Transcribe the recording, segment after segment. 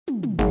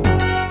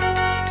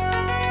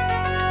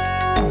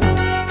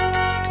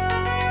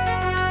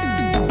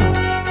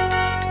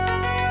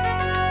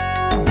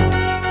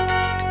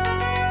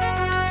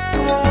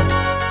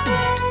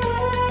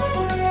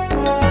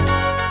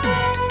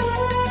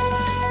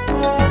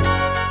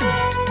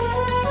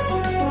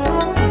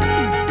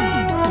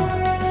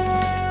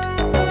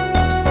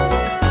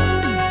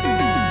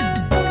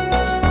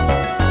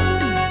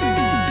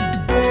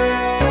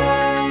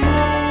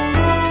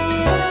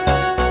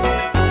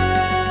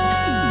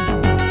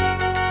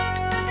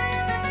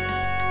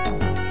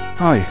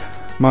Hi,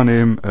 my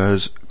name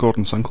is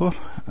Gordon Sinclair.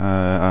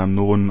 I'm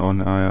known on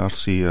the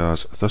IRC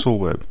as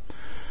Thistleweb.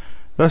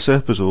 This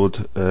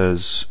episode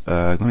is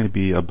going to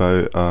be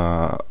about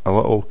a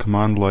little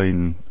command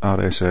line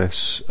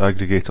RSS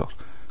aggregator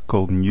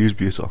called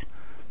Newsbeuter.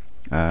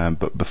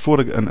 But before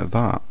I get into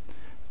that,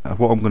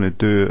 what I'm going to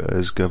do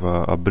is give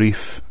a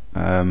brief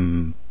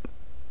idea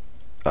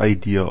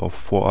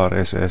of what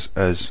RSS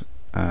is,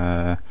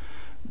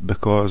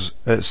 because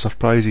it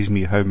surprises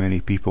me how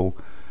many people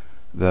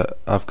that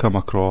I've come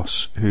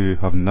across who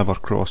have never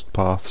crossed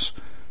paths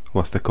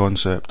with the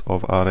concept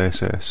of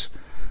RSS.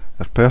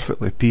 They're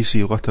perfectly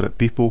PC literate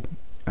people,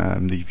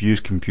 they've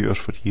used computers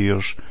for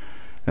years.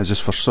 It's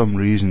just for some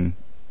reason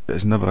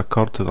it's never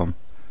occurred to them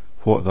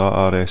what that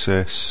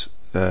RSS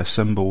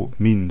symbol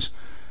means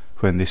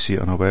when they see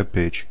it on a web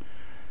page,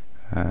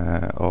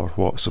 or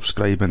what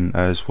subscribing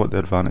is, what the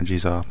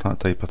advantages are, that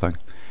type of thing.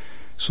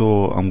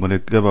 So I'm going to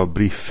give a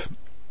brief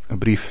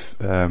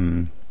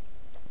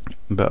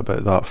bit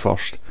about that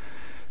first.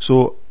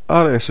 So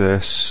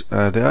RSS,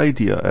 the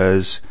idea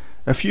is,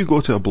 if you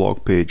go to a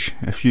blog page,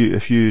 if you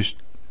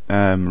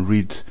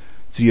read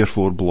 3 or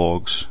 4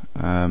 blogs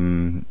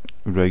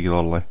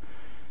regularly,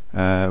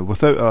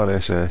 without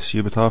RSS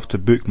you would have to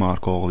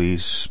bookmark all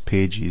these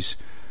pages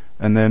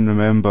and then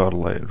remember,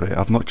 like, right,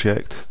 I've not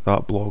checked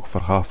that blog for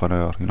half an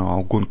hour,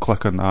 I'll go and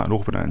click on that and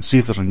open it and see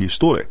if there's a new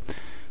story,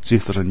 see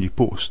if there's a new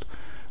post.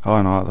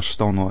 Oh no, there's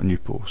still not a new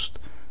post.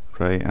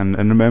 Right, and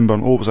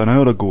remembering, oh, it was an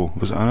hour ago.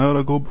 Was it an hour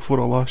ago before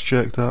I last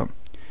checked that?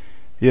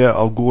 Yeah,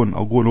 I'll go and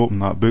open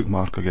that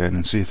bookmark again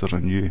and see if there's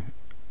a new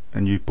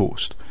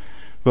post.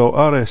 Well,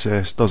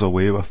 RSS does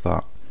away with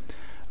that.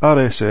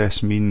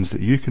 RSS means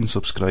that you can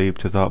subscribe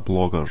to that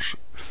blogger's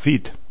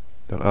feed,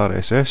 their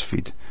RSS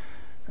feed,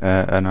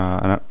 in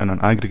an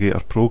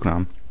aggregator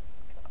program.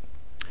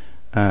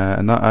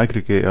 And that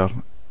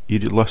aggregator, you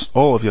list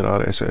all of your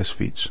RSS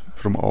feeds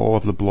from all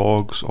of the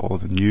blogs, all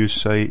of the news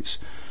sites.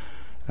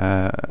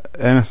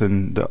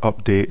 Anything that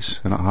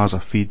updates and it has a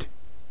feed,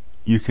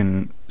 you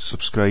can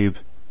subscribe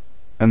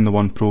in the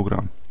one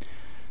program.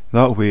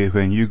 That way,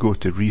 when you go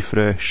to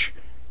refresh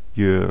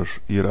your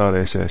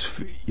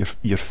RSS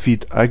your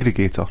feed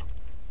aggregator,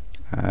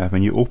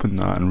 when you open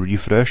that and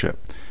refresh it,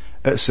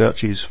 it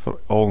searches for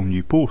all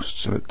new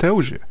posts and it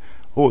tells you,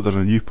 oh, there's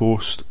a new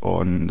post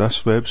on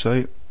this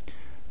website,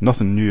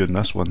 nothing new in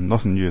this one,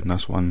 nothing new in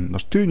this one,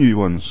 there's 2 new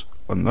ones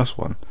on this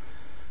one.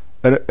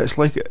 And it's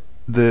like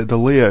the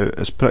layout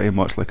is pretty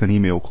much like an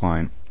email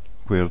client,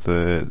 where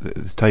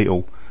the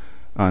title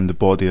and the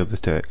body of the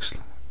text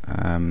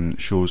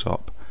shows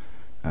up.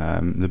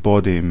 The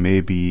body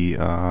may be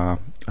a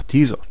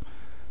teaser,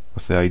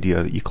 with the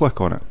idea that you click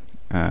on it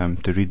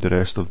to read the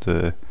rest of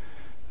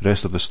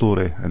the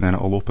story, and then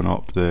it'll open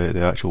up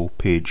the actual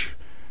page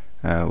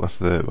with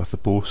the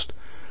post.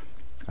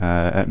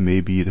 It may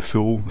be the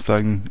full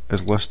thing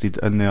is listed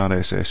in the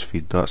RSS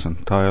feed. That's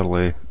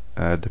entirely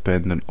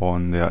dependent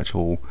on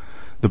the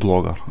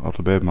blogger or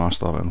the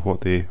webmaster and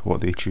what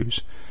they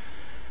choose.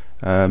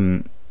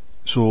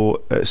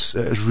 So it's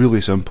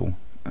really simple.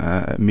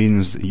 It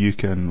means that you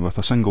can, with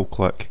a single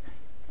click,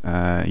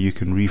 you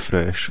can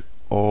refresh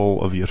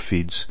all of your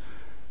feeds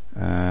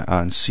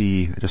and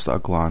see just at a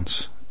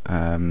glance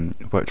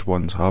which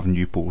ones have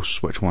new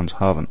posts, which ones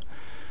haven't.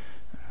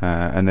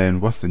 And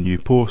then with the new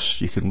posts,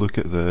 you can look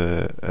at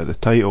the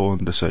title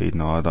and decide,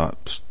 no,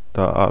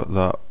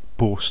 that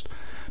post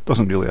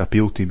doesn't really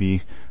appeal to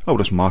me, I'll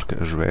just mark it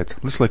as read.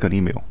 It's like an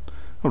email.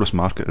 I'll just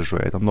mark it as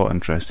read. I'm not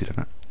interested in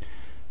it.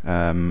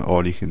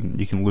 Or you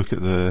can look at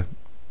the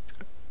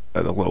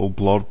little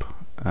blurb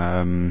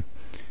and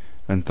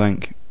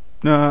think,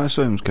 nah, it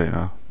sounds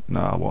kinda,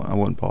 nah, I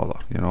won't bother.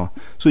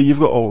 So you've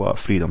got all that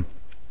freedom.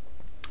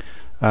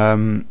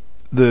 The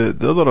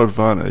other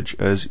advantage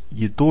is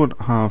you don't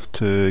have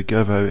to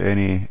give out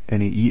any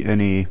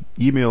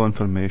email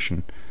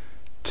information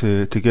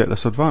to get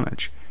this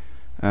advantage.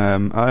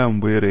 I am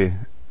wary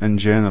in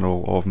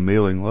general of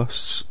mailing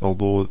lists,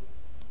 although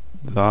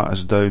that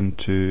is down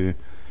to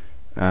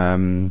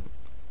the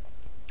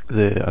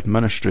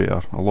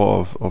administrator. A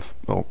lot of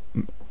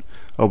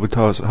I would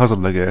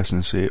hazard a guess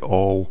and say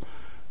all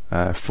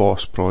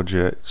FOSS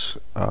projects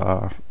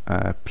are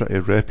pretty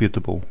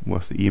reputable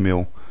with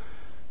email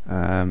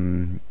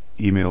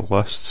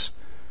lists,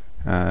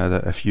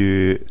 that if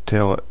you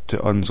tell it to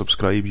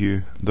unsubscribe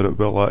you, that it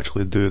will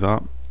actually do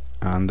that,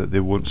 and that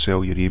they won't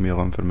sell your email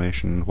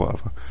information,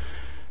 whatever.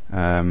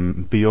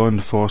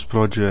 Beyond FOSS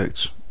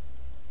projects,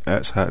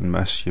 it's hit and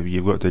miss.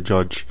 You've got to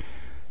judge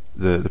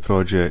the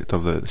project or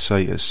the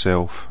site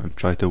itself and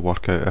try to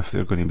work out if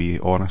they're going to be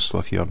honest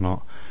with you or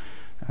not.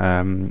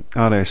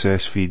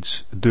 RSS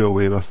feeds do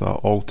away with that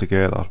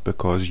altogether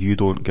because you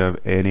don't give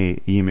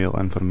any email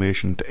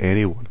information to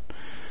anyone.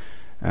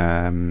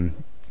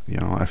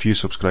 If you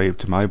subscribe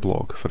to my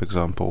blog, for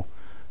example,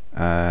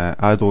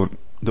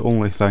 the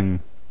only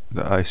thing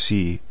that I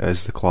see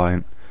is the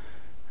client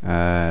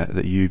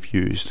that you've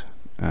used,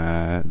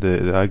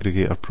 the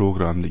aggregator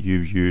program that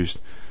you've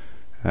used,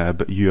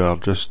 but you are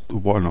just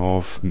one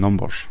of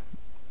numbers.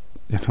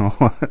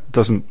 It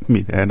doesn't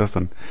mean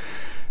anything.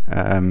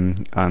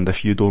 And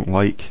if you don't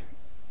like,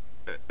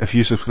 if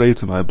you subscribe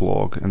to my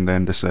blog and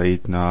then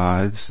decide,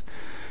 nah, it's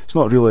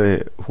not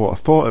really what I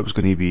thought it was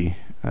going to be,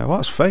 well,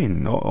 that's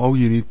fine. All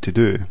you need to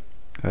do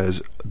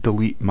is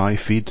delete my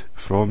feed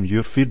from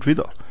your feed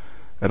reader,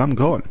 and I'm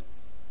gone.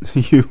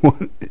 There's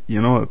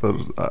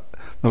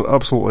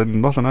absolutely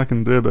nothing I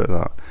can do about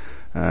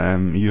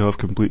that. You have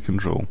complete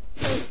control.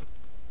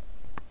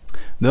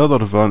 The other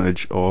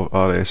advantage of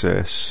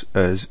RSS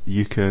is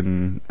you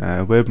can,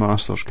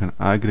 webmasters can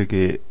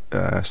aggregate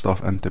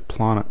stuff into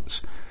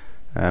planets.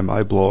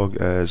 My blog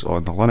is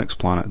on the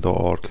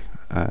linuxplanet.org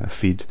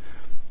feed,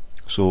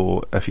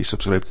 so if you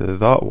subscribe to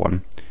that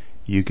one,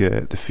 you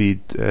get the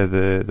feed,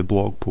 the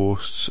blog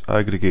posts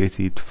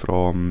aggregated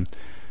from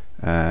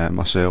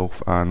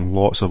myself and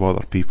lots of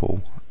other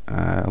people,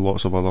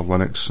 lots of other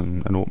Linux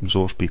and open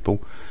source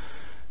people,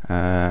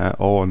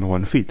 all in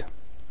one feed,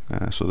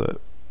 so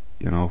that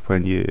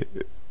when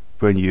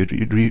you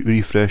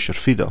refresh your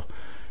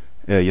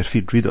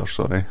feed reader,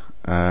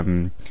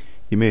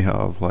 you may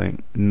have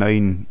like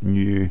 9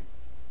 new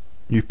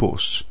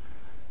posts,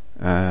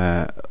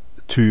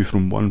 2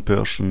 from one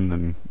person,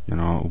 and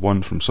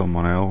 1 from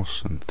someone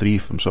else, and 3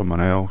 from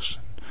someone else,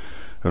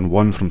 and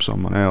 1 from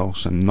someone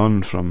else, and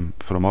none from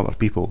other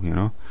people.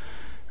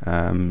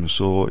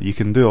 So you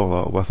can do all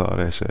that with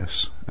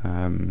RSS.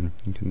 You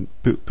can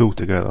pull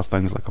together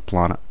things like a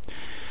planet.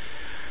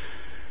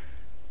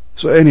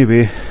 So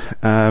anyway,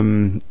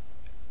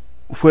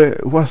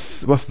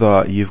 with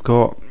that, you've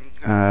got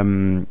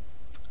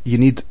you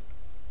need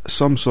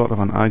some sort of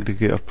an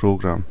aggregator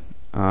program,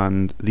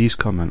 and these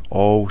come in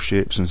all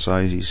shapes and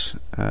sizes.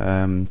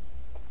 Can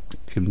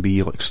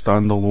be like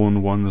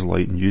standalone ones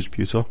like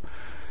Newsbeuter.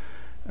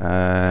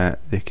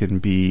 They can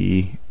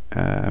be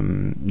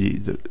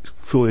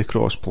fully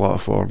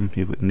cross-platform.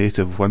 You've got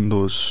native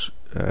Windows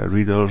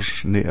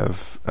readers,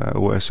 native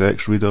OS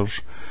X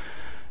readers,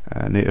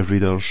 native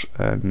readers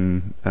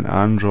in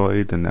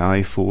Android and the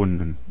iPhone,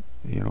 and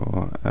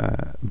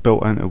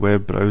built into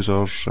web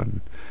browsers,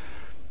 and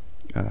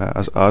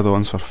as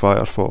add-ons for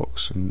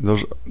Firefox, and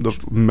there's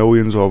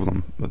millions of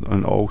them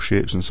in all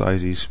shapes and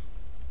sizes,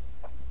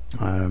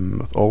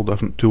 with all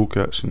different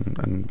toolkits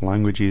and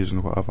languages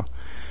and whatever.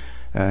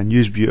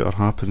 Newsbeuter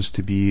happens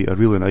to be a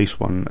really nice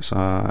one. It's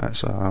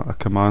a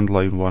command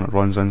line one. It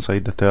runs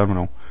inside the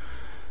terminal.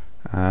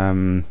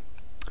 So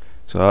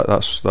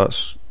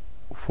that's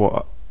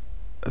what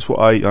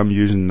I am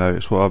using now.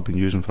 It's what I've been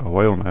using for a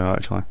while now,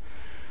 actually.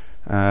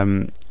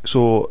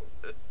 So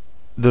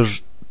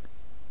there's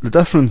the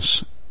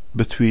difference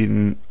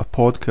between a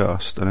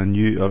podcast and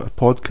a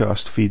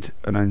podcast feed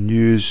and a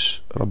news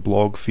or a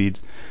blog feed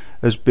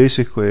is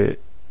basically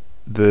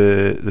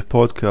the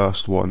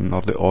podcast one,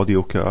 or the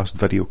audiocast,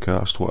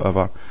 videocast,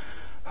 whatever,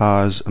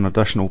 has an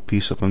additional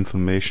piece of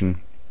information,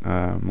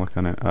 like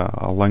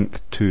a link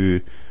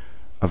to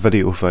a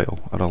video file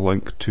or a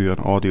link to an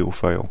audio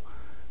file,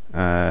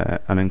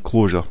 an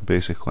enclosure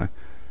basically,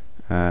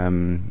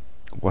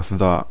 with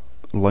that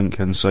link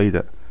inside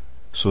it,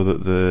 so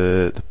that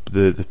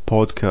the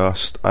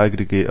podcast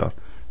aggregator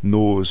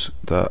knows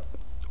that,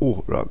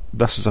 oh, right,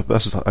 this is an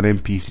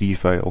MP3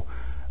 file.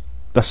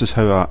 This is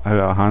how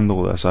I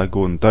handle this. I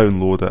go and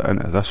download it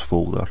into this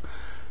folder,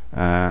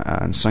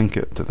 and sync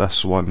it to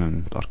this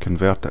one, or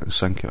convert it and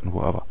sync it and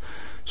whatever.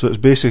 So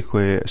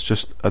it's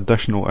just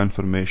additional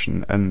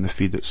information in the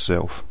feed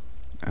itself,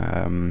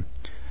 in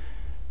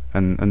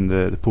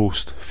the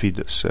post feed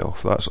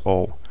itself. That's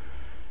all.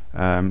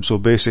 So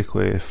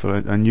basically, for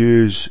a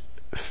news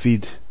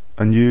feed,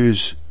 a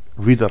news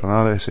reader, an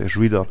RSS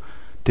reader,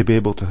 to be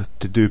able to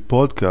do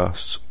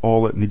podcasts,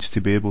 all it needs to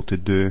be able to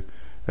do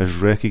is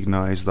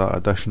recognise that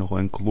additional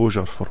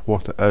enclosure for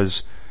what it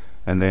is,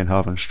 and then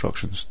have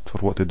instructions for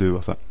what to do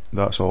with it.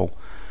 That's all.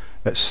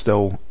 It's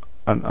still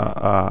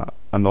a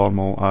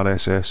normal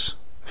RSS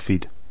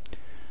feed.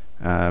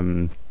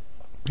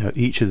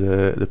 Each of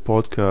the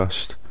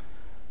podcast,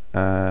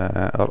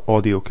 or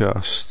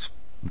audiocast,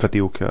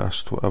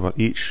 videocast, whatever,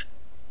 each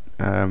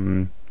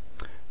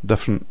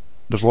different.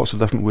 There's lots of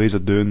different ways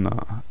of doing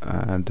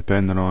that,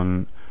 depending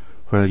on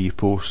whether you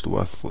post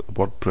with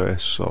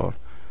WordPress or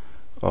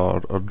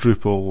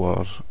Drupal,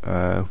 or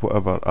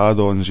whatever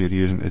add-ons you're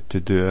using to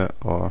do it,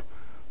 or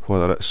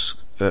whether it's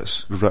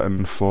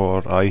written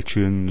for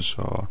iTunes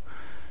or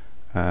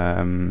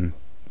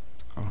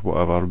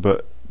whatever.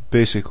 But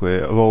basically,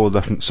 of all the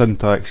different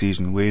syntaxes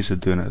and ways of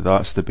doing it,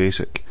 that's the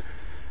basic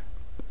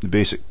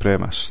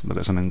premise, that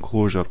it's an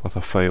enclosure with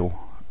a file,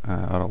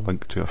 or a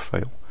link to a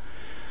file.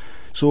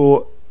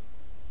 So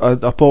I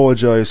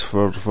apologise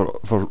for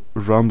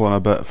rambling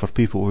a bit for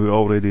people who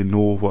already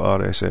know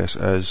what RSS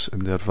is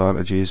and the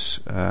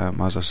advantages.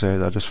 As I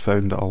said, I just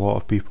found that a lot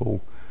of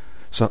people,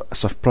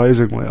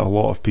 surprisingly a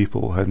lot of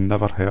people, had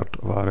never heard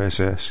of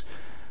RSS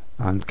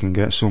and can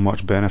get so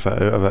much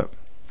benefit out of it,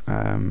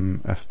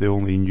 if they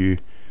only knew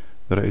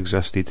that it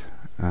existed.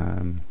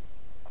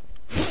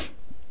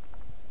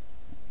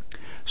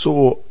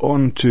 So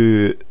on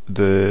to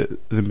the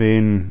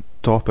main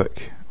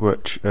topic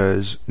which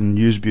is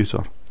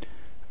Newsbeuter.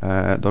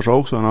 There's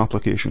also an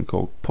application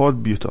called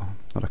Podbuter,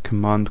 or a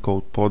command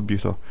called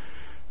Podbuter.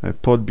 Now,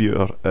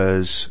 Podbuter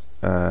is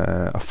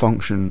a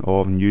function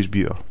of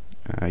Newsbeuter.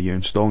 You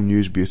install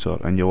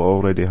Newsbeuter and you'll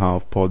already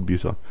have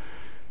Podbuter.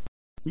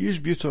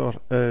 Newsbeuter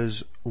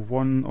is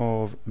one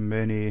of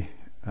many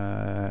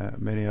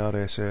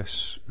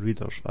RSS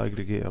readers,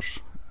 aggregators,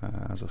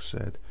 as I've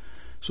said.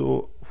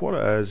 So what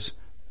it is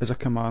a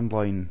command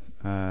line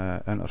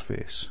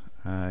interface.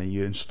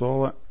 You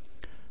install it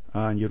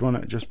and you run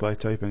it just by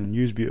typing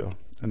Newsbeuter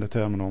in the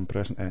terminal and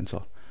pressing enter.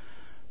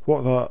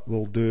 What that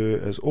will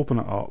do is open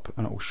it up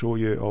and it will show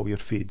you all your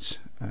feeds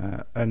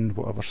in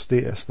whatever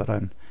status they're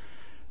in.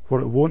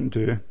 What it won't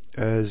do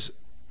is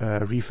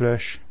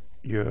refresh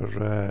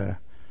your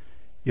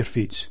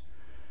feeds.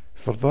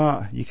 For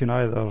that, you can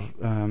either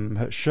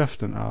hit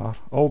Shift and R.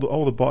 All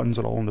the buttons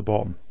are all on the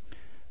bottom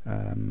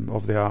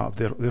of the app.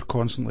 They're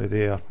constantly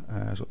there.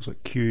 So it's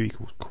like Q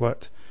equals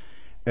quit.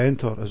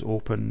 Enter is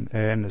open.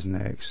 N is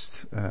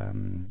next.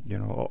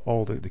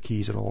 All the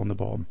keys are all on the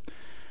bottom.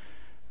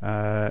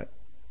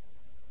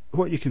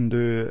 What you can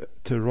do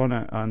to run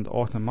it and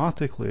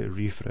automatically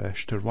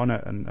refresh, to run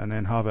it and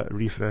then have it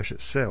refresh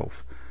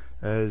itself,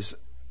 is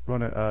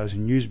run it as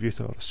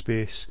Newsbeuter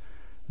space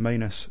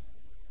minus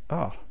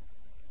R,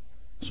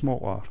 small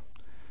r.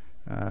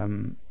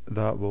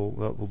 That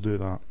will do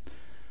that.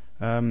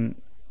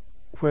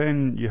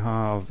 When you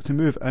have to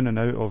move in and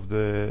out of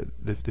the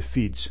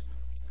feeds,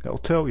 it'll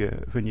tell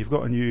you when you've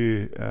got a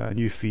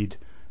new feed.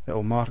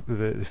 It'll mark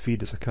the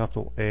feed as a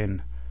capital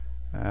N,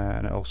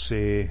 and it'll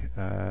say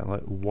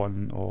like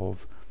 1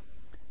 of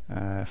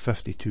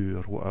 52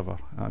 or whatever.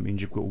 That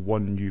means you've got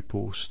one new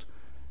post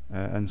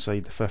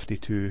inside the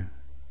 52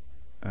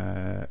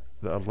 that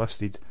are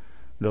listed.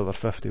 The other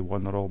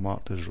 51 are all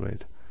marked as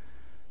red.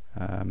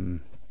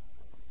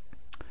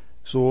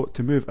 So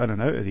to move in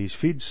and out of these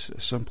feeds,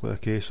 it's simply a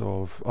case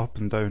of up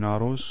and down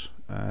arrows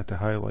to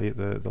highlight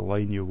the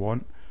line you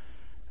want,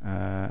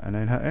 and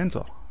then hit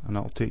enter, and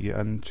that'll take you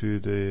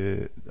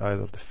into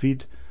either the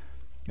feed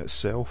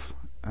itself,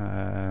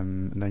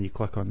 and then you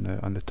click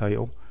on the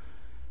title,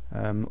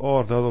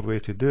 or the other way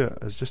to do it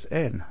is just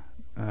N.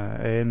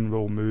 N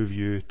will move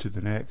you to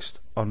the next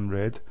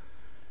unread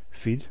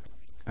feed,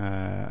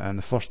 and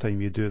the first time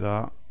you do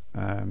that,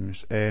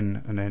 just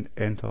N and then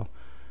enter.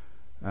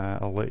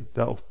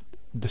 That'll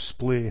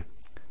display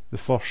the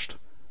first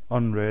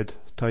unread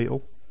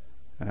title.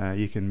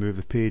 You can move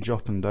the page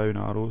up and down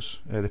arrows,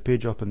 the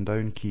page up and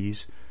down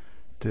keys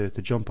to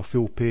jump a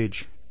full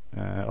page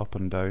up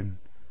and down,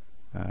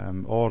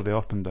 or the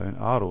up and down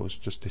arrows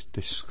just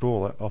to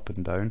scroll it up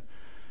and down.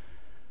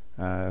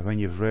 When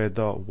you've read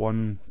that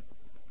one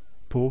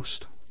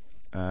post,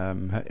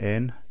 hit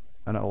N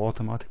and it'll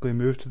automatically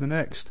move to the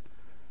next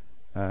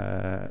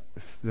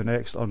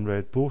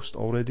unread post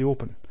already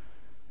open.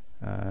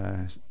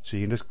 So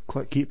you can just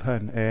keep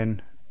hitting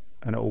N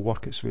and it'll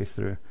work its way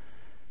through.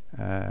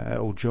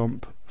 It'll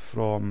jump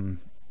from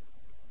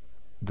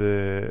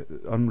the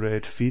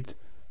unread feed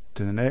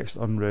to the next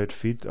unread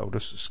feed. It'll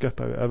just skip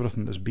out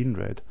everything that's been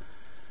read,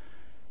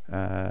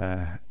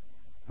 and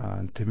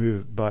to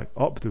move back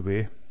up the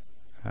way,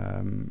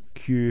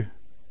 Q,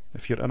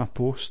 if you're in a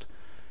post,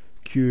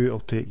 Q will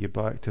take you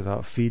back to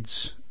that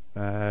feed's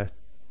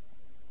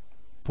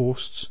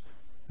posts,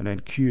 and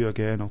then Q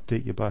again will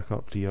take you back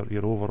up to your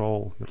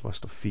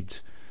list of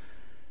feeds.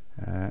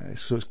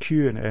 So it's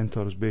Q and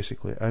enter is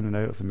basically in and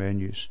out of the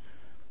menus.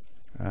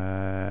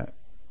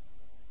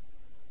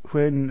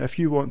 If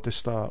you want to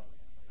start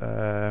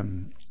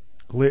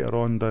later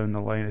on down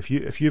the line,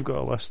 if you've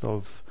got a list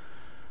of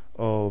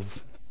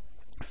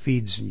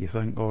feeds and you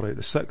think, alright,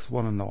 the 6th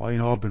one in the line,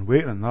 I've been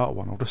waiting on that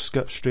one, I'll just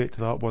skip straight to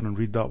that one and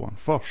read that one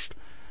first.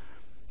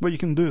 Well, you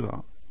can do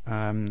that,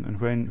 and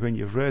when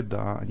you've read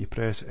that and you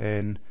press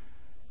N,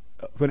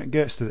 when it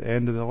gets to the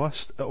end of the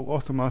list, it'll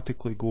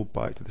automatically go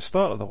back to the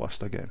start of the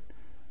list again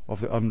of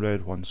the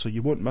unread ones, so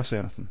you won't miss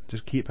anything.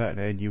 Just keep hitting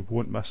N, you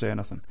won't miss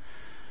anything.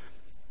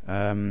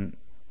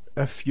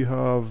 If you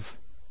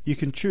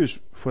can choose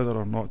whether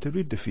or not to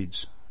read the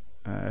feeds.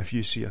 If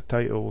you see a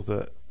title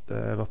that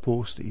of a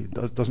post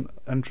that doesn't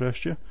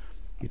interest you,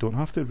 you don't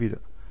have to read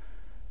it.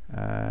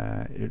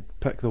 You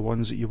pick the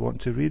ones that you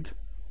want to read,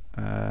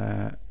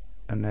 and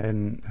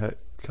then hit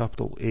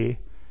capital A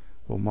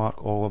will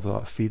mark all of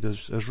that feed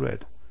as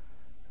read.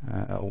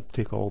 It'll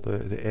take all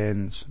the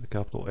N's, the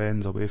capital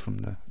N's, away from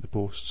the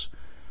posts.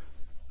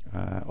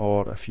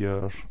 Or if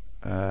you're up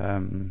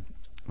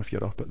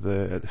at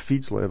the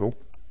feeds level,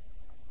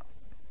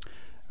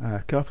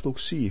 capital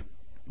C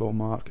will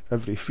mark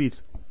every feed.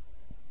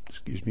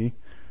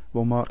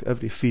 Will mark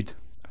every feed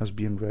as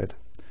being read,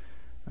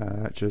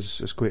 which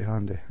is quite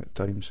handy at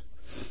times.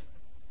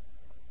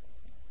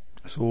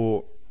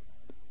 So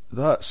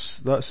that's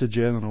the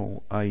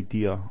general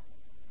idea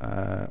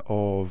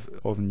of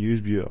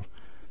Newsbeuter.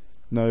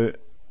 Now,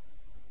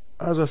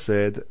 as I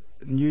said,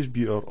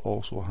 Newsbeuter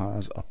also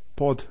has a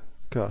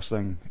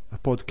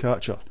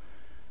podcatcher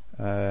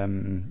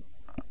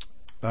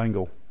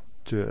angle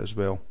to it as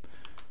well.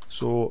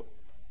 So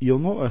you'll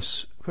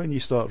notice when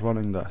you start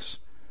running this,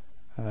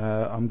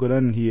 I'm going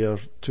in here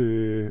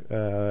to,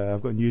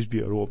 I've got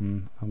Newsbeuter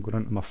open, I'm going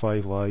into my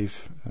 5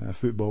 Live,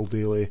 Football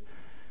Daily.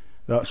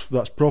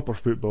 That's proper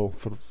football,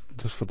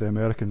 just for the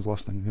Americans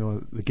listening. You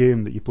know, the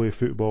game that you play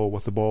football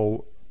with the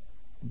ball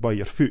by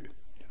your foot.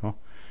 You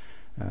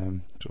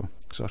know, so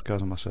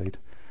sarcasm aside.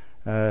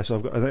 So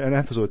I've got an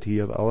episode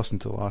here that I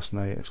listened to last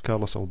night. It's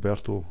Carlos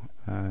Alberto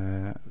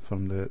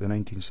from the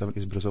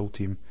 1970s Brazil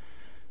team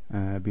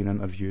being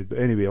interviewed. But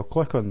anyway, I'll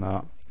click on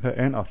that, hit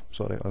enter,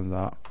 on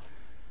that,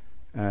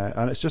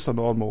 and it's just a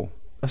normal.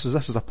 This is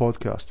a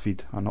podcast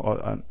feed, and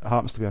it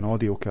happens to be an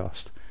audio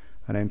cast,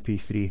 an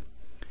MP3.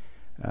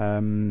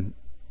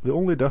 The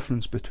only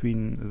difference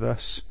between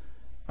this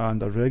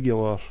and a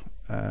regular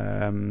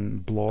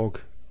blog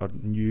or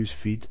news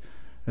feed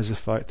is the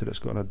fact that it's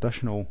got an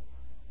additional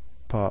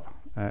part.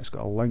 It's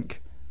got a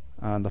link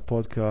and a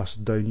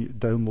podcast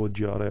download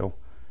URL.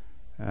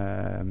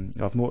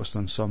 I've noticed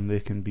on some they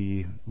can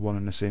be one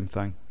and the same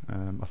thing,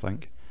 I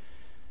think.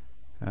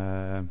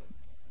 Yeah,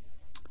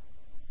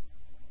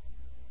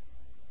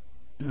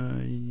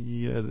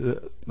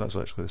 that's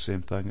actually the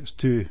same thing. It's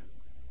a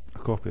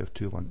copy of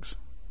 2 links.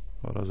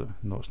 Or is it?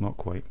 No, it's not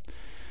quite.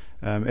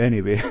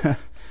 Anyway,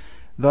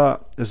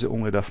 that is the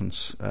only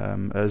difference.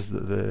 Is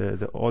that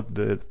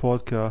the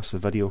podcasts, the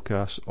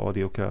videocasts,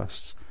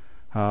 audiocasts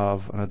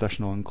have an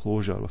additional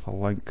enclosure with a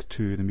link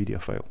to the media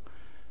file,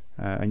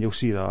 and you'll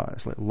see that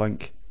it's like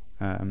link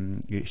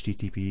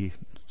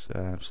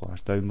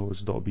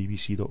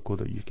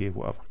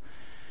http://downloads.bbc.co.uk,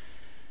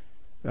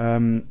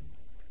 whatever.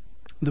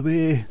 The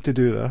way to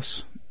do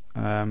this,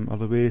 or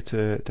the way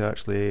to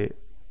actually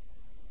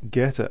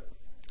get it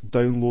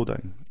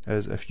downloading,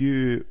 is if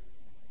you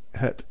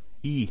hit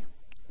E,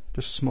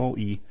 just a small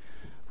E,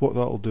 what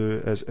that'll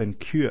do is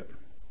enqueue it.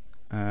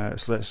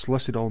 It's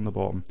listed all on the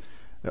bottom.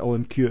 It'll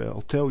enqueue it.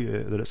 It'll tell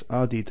you that it's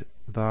added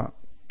that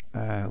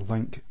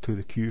link to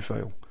the queue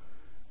file.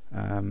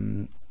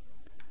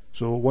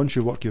 So once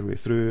you work your way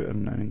through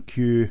and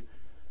enqueue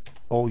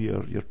all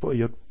your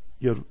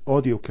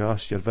audio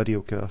casts, your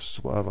video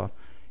casts, whatever,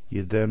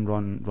 you then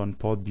run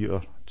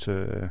Podbuter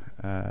to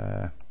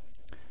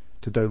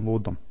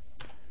download them.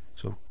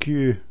 So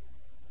queue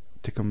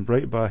to come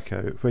right back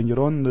out when you're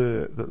on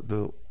the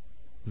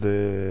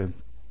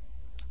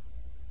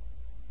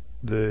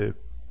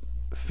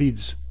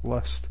feeds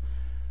list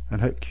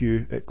and hit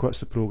queue. It quits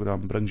the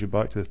program, brings you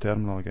back to the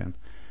terminal again.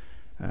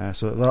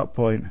 So at that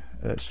point,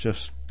 it's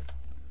just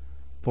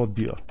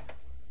Podbuter.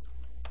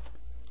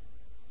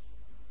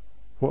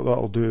 What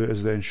that'll do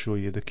is then show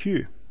you the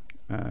queue,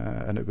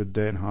 and it would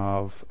then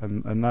have,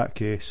 in that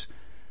case,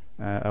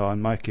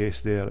 in my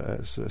case there,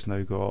 it's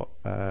now got,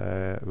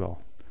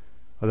 well,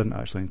 I didn't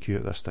actually enqueue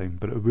it this time,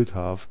 but it would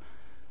have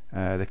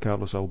the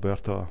Carlos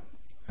Alberto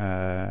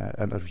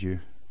interview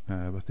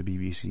with the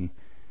BBC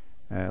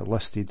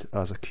listed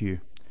as a queue.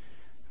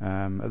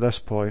 At this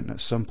point,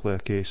 it's simply a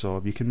case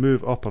of, you can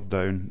move up or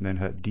down and then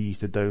hit D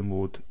to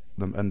download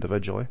them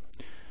individually,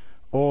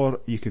 or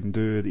you can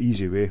do the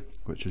easy way,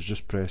 which is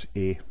just press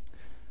A,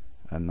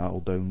 and that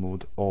will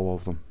download all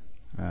of them.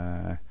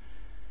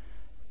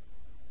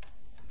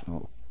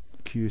 I'll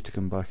queue to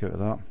come back out of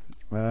that.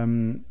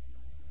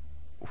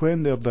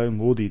 When they're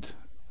downloaded,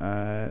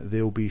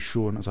 they'll be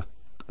shown as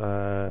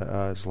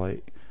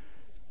like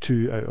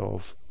 2 out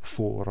of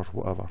 4 or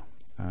whatever.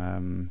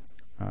 When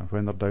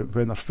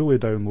they're fully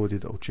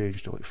downloaded, it'll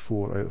change to like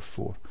 4 out of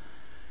 4.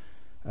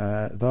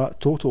 That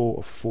total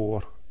of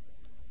 4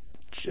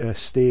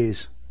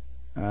 stays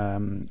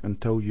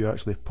until you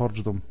actually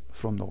purge them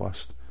from the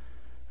list.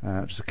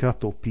 Just a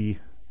capital P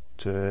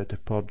to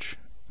purge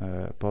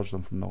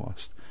them from the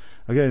list.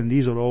 Again,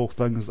 these are all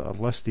things that are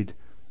listed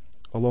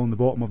along the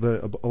bottom of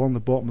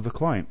the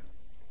client.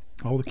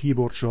 All the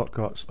keyboard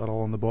shortcuts are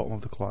all on the bottom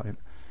of the client.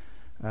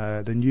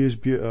 The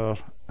Newsbeuter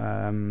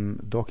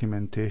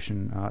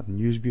documentation at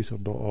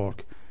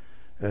newsbeuter.org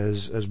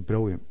is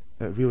brilliant.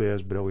 It really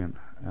is brilliant.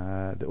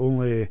 The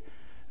only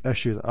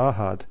issue that I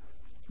had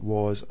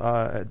was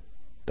I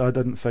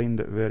didn't find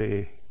it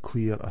very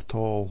clear at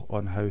all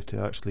on how to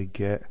actually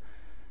get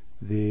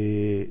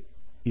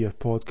your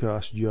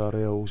podcast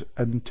URLs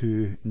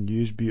into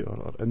Newsbeuter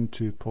or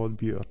into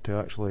Podbuter to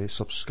actually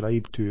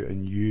subscribe to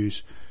and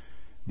use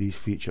these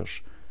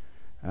features.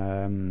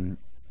 Now,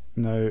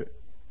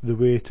 the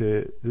way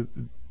to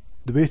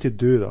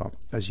do that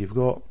is you've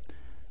got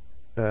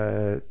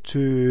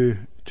two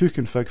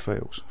config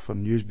files for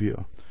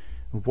Newsbeuter.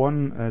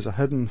 One is a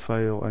hidden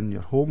file in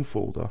your home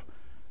folder,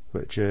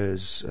 which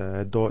is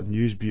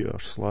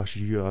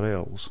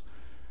 .newsbeuter/urls.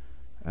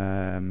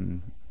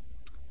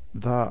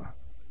 That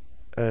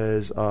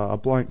is a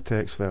blank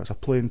text file. It's a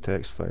plain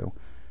text file,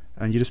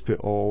 and you just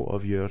put all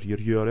of your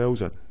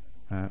URLs in,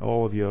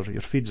 all of your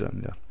feeds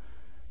in there,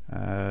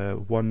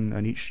 one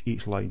in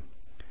each line.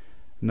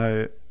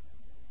 Now,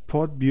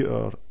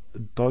 Podbuter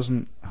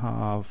doesn't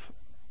have,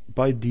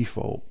 by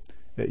default,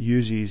 it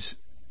uses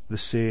the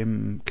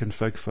same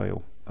config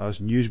file as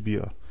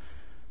Newsbeuter.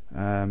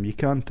 You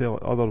can tell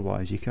it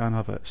otherwise. You can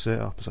have it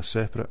set up as a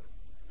separate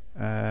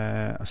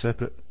a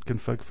separate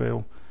config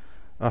file.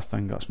 I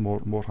think that's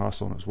more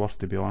hassle than it's worth,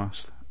 to be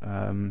honest.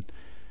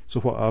 So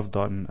what I've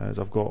done is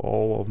I've got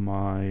all of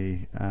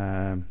my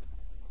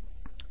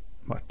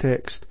my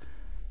text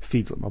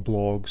feeds, like my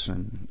blogs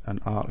and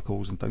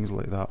articles and things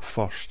like that,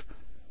 first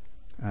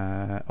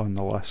on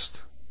the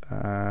list,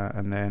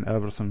 and then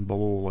everything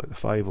below, like the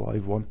 5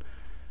 Live one,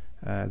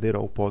 they're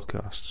all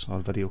podcasts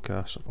or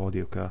videocasts or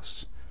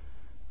audiocasts.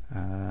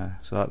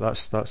 So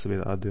that's the way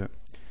that I do it.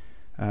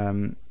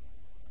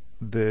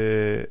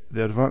 The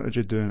advantage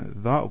of doing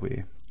it that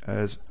way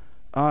is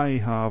I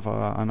have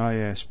an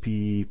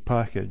ISP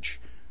package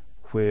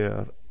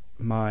where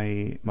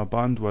my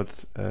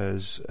bandwidth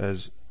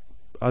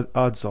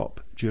adds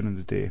up during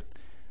the day.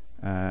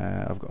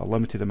 I've got a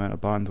limited amount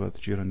of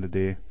bandwidth during the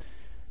day,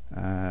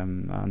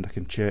 and I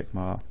can check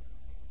my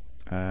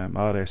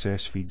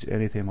RSS feeds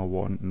anytime I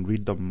want and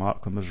read them,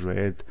 mark them as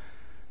read,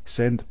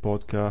 send the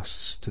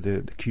podcasts to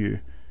the queue,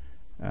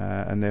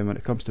 and then when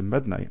it comes to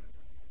midnight,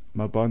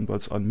 my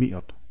bandwidth's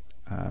unmetered,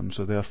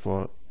 so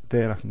therefore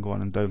then I can go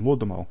on and download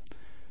them all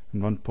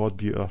and run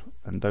Newsbeuter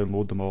and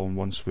download them all in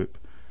one swoop.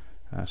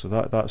 So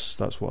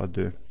that's what I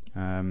do.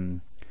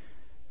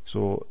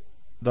 So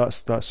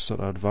that's sort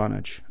of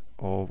advantage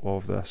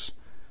of this.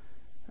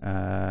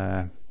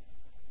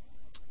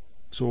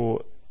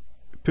 So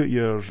put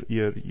your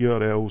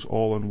URLs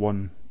all in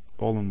one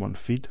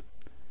feed.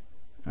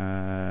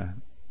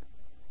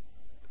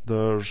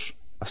 There's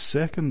a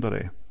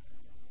secondary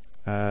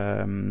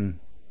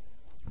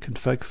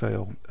config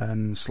file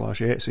in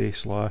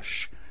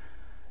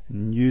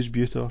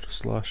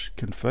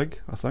 /etc/newsbeuter/config,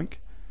 I think.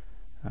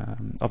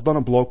 I've done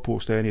a blog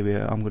post anyway.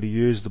 I'm going to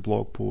use the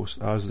blog post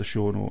as the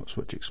show notes,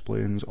 which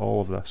explains all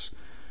of this.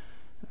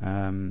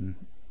 So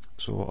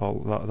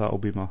that'll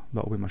be my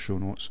show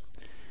notes.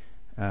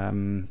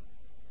 In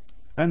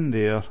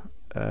there,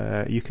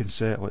 you can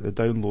set like the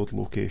download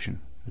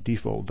location, the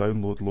default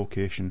download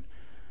location,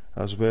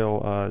 as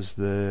well as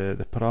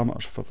the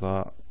parameters for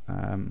that,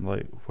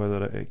 like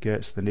whether it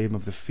gets the name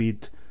of the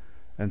feed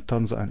and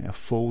turns it into a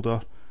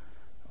folder,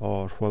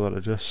 or whether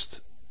it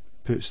just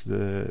puts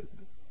all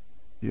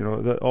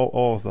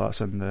of that's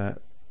in the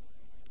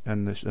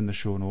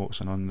show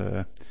notes and on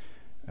the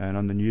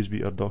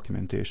Newsbeuter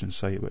documentation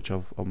site, which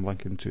I'm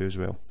linking to as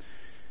well.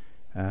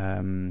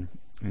 And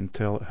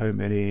tell it how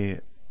many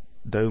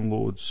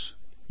downloads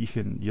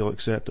you'll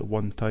accept at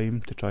one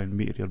time to try and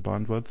meter your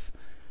bandwidth.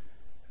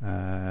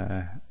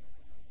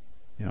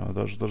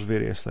 There's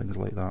various things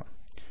like that,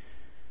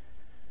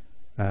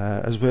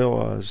 as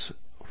well as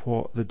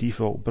what the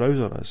default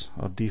browser is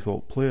or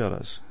default player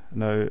is.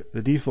 Now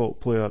the default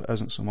player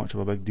isn't so much of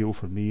a big deal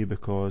for me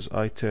because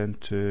I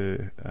tend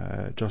to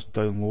just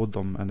download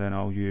them and then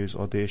I'll use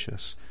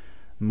Audacious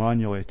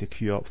manually to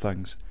queue up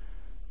things,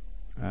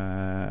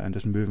 and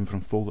just moving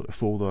from folder to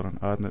folder and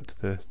adding it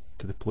to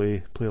the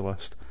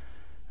playlist.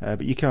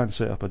 But you can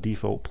set up a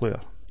default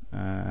player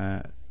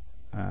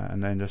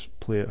and then just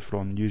play it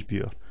from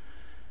Newsbeuter.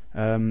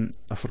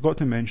 I forgot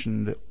to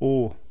mention the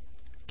O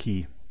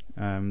key,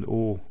 the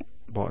O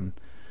button.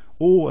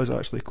 O is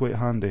actually quite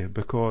handy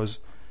because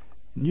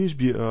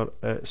Newsbeuter,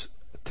 it's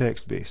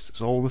text based,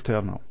 it's all the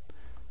terminal,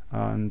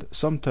 and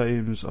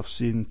sometimes I've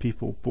seen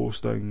people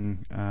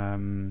posting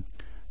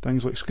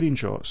things like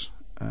screenshots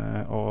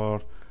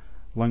or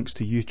links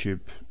to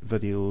YouTube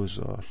videos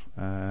or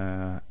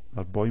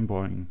boing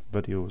boing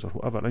videos or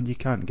whatever, and you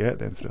can't get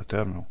them through a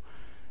terminal.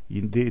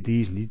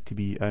 These need to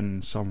be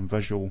in some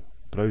visual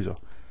browser.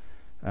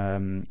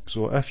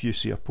 So if you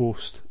see a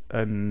post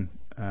in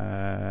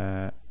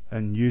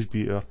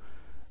Newsbeuter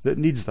that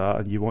needs that,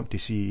 and you want to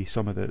see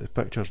some of the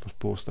pictures they're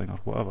posting or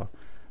whatever,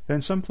 then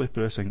simply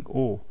pressing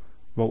O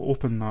will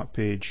open that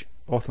page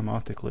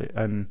automatically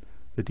in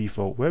the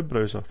default web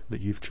browser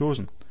that you've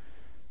chosen,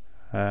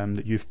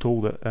 that you've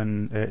told it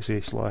in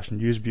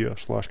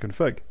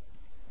etc/newsbeuter/config.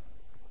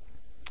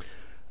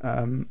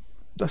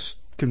 This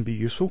can be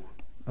useful.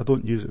 I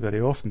don't use it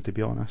very often, to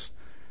be honest,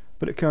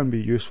 but it can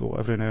be useful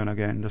every now and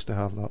again just to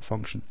have that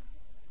function.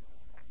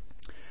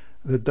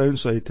 The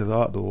downside to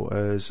that though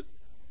is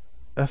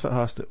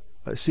it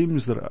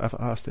seems that if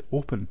it has to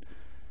open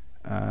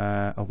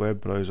a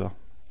web browser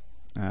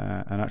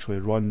and actually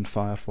run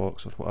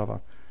Firefox or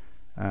whatever,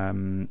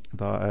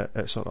 that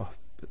it sort of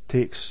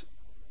takes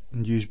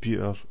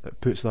Newsbeuter, it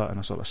puts that in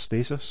a sort of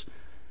stasis,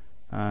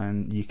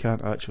 and you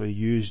can't actually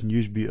use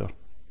Newsbeuter,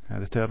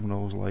 the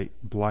terminal's like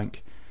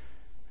blank,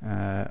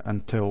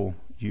 until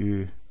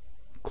you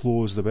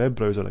close the web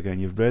browser again.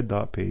 You've read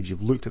that page,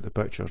 you've looked at the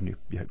pictures, and you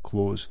hit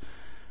close,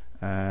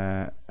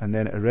 and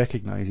then it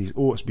recognises,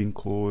 oh, it's been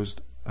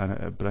closed, and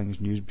it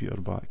brings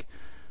Newsbeuter back.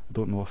 I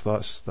don't know if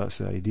that's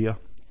the idea,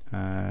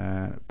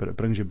 but it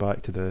brings you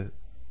back to the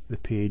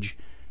page,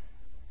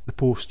 the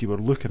post you were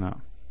looking at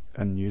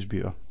in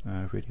Newsbeuter,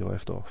 where you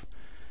left off.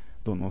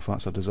 Don't know if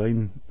that's a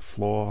design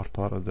flaw or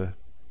part of the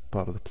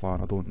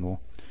plan. I don't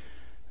know,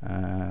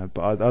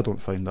 but I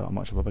don't find that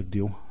much of a big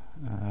deal.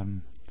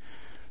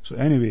 So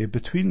anyway,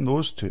 between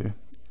those two,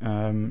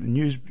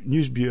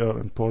 Newsbeuter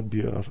and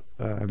Podbeuter,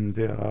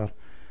 they are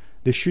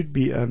they should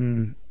be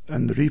in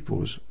the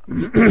repos.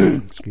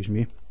 Excuse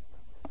me.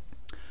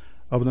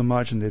 I would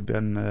imagine they'd be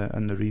in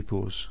the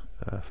repos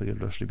for your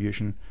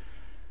distribution.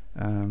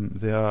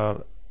 They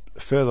are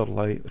feather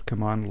light. The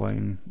command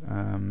line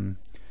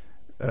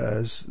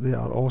they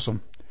are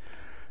awesome.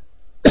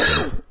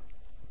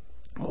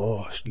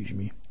 Oh, excuse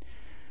me.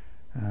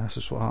 This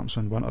is what happens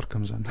when winter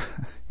comes in.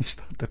 You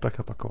start to pick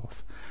up a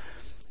cough.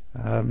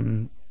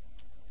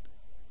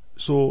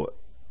 So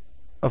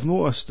I've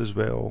noticed as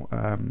well,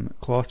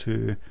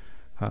 Klaatu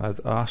had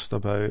asked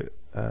about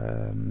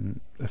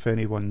if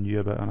anyone knew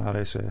about an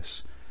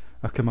RSS,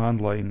 a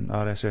command line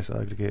RSS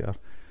aggregator.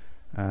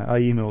 I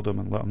emailed him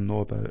and let him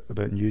know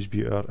about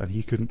Newsbeuter, and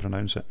he couldn't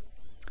pronounce it.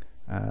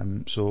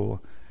 So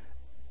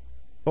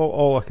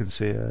all I can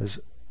say is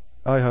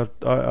I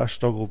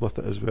struggled with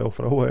it as well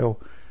for a while,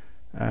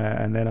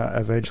 and then I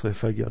eventually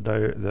figured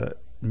out that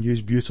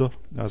Newsbeuter,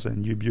 as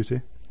in New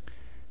Beauty,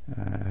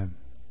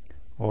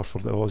 or for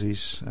the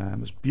Aussies,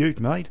 was Butte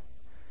made.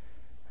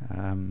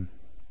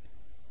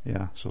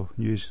 Yeah, so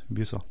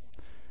Newsbeuter.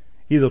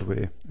 Either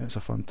way, it's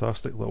a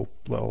fantastic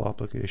little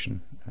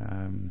application,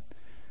 and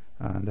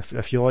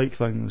if you like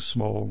things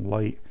small and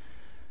light,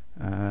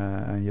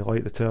 and you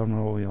like the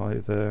terminal, you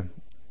like the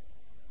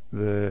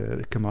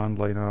command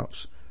line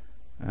apps,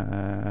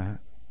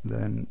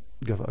 then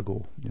give it a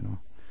go, you know.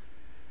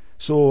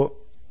 So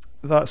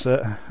that's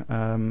it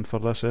for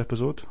this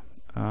episode,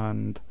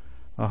 and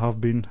I have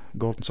been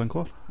Gordon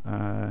Sinclair.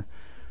 I'm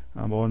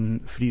on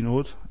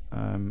Freenode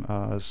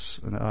as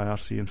an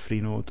IRC and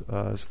Freenode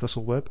as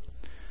Thistleweb.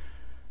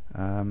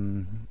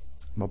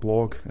 My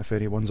blog, if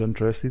anyone's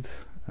interested.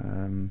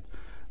 Now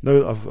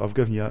that I've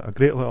given you a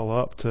great little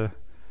app to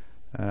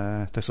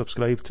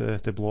subscribe to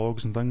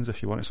blogs and things,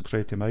 if you want to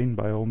subscribe to mine,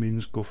 by all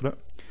means go for it.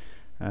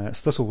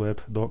 It's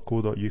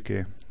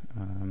thistleweb.co.uk,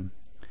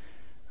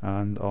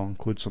 and I'll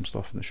include some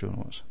stuff in the show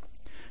notes.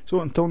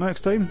 So until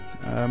next time,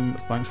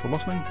 thanks for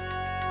listening.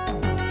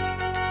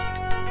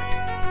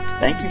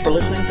 Thank you for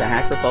listening to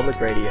Hack Republic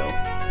Radio.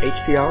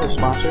 HPR is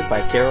sponsored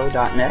by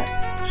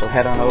Caro.net, so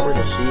head on over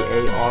to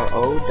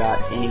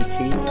caro.net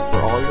for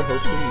all your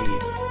hosting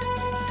needs.